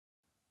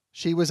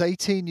She was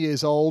 18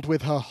 years old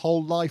with her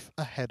whole life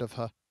ahead of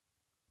her.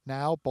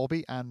 Now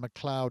Bobbi-Anne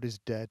McLeod is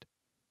dead.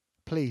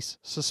 Police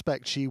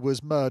suspect she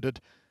was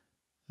murdered,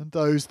 and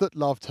those that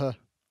loved her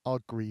are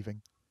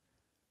grieving.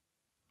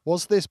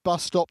 Was this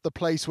bus stop the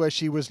place where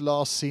she was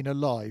last seen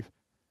alive?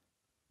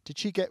 Did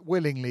she get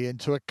willingly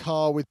into a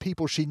car with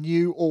people she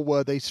knew, or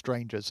were they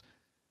strangers?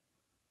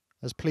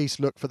 As police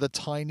look for the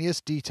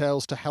tiniest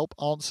details to help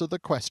answer the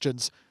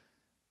questions,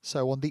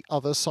 so on the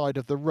other side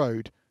of the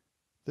road,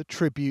 the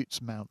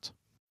tributes mount.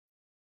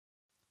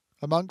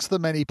 Amongst the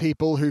many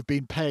people who've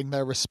been paying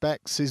their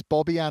respects is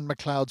Bobbi-Anne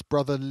McLeod's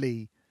brother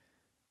Lee.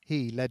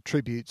 He led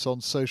tributes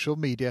on social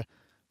media,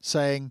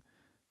 saying,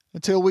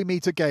 "Until we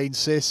meet again,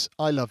 sis,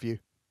 I love you.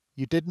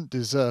 You didn't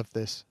deserve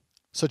this.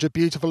 Such a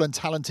beautiful and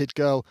talented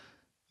girl,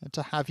 and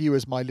to have you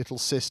as my little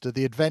sister,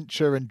 the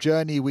adventure and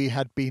journey we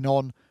had been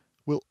on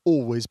will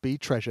always be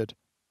treasured.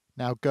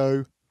 Now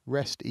go,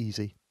 rest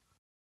easy."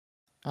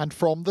 And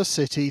from the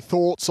city,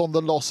 thoughts on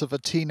the loss of a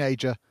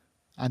teenager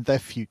and their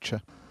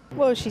future.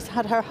 Well, she's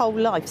had her whole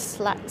life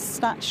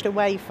snatched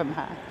away from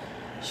her.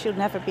 She'll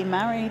never be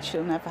married,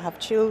 she'll never have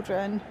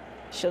children,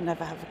 she'll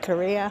never have a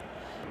career.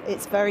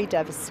 It's very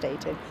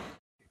devastating.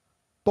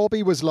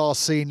 Bobbi was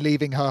last seen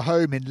leaving her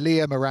home in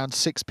Leigham around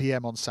 6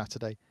 p.m. on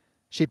Saturday.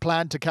 She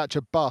planned to catch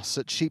a bus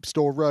at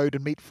Sheepstore Road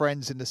and meet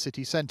friends in the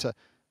city centre,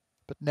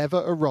 but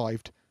never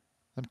arrived,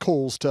 and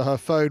calls to her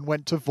phone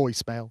went to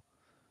voicemail.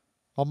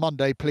 On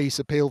Monday, police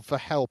appealed for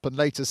help and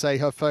later say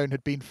her phone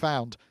had been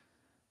found.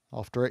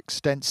 After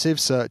extensive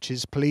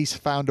searches, police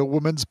found a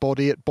woman's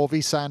body at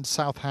Bovey-Sand,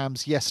 South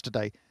Hams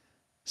yesterday,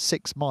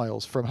 6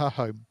 miles from her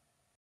home.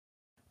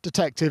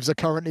 Detectives are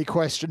currently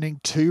questioning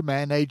 2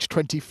 men aged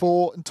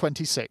 24 and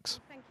 26.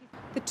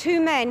 The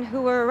 2 men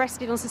who were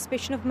arrested on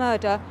suspicion of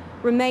murder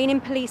remain in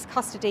police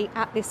custody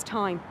at this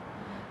time,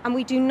 and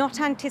we do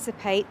not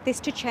anticipate this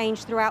to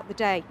change throughout the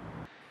day.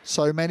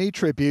 So many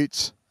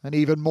tributes and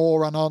even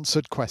more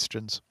unanswered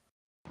questions.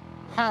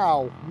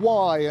 How,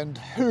 why and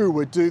who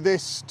would do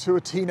this to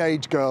a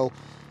teenage girl?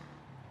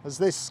 As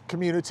this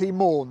community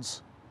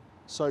mourns,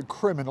 so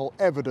criminal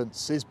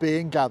evidence is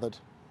being gathered.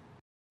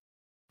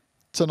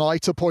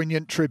 Tonight, a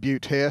poignant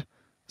tribute here.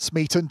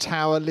 Smeaton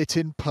Tower lit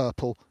in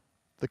purple,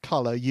 the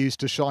colour used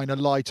to shine a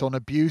light on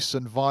abuse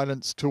and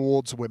violence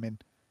towards women.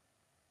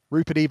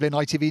 Rupert Evelyn,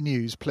 ITV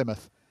News,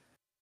 Plymouth.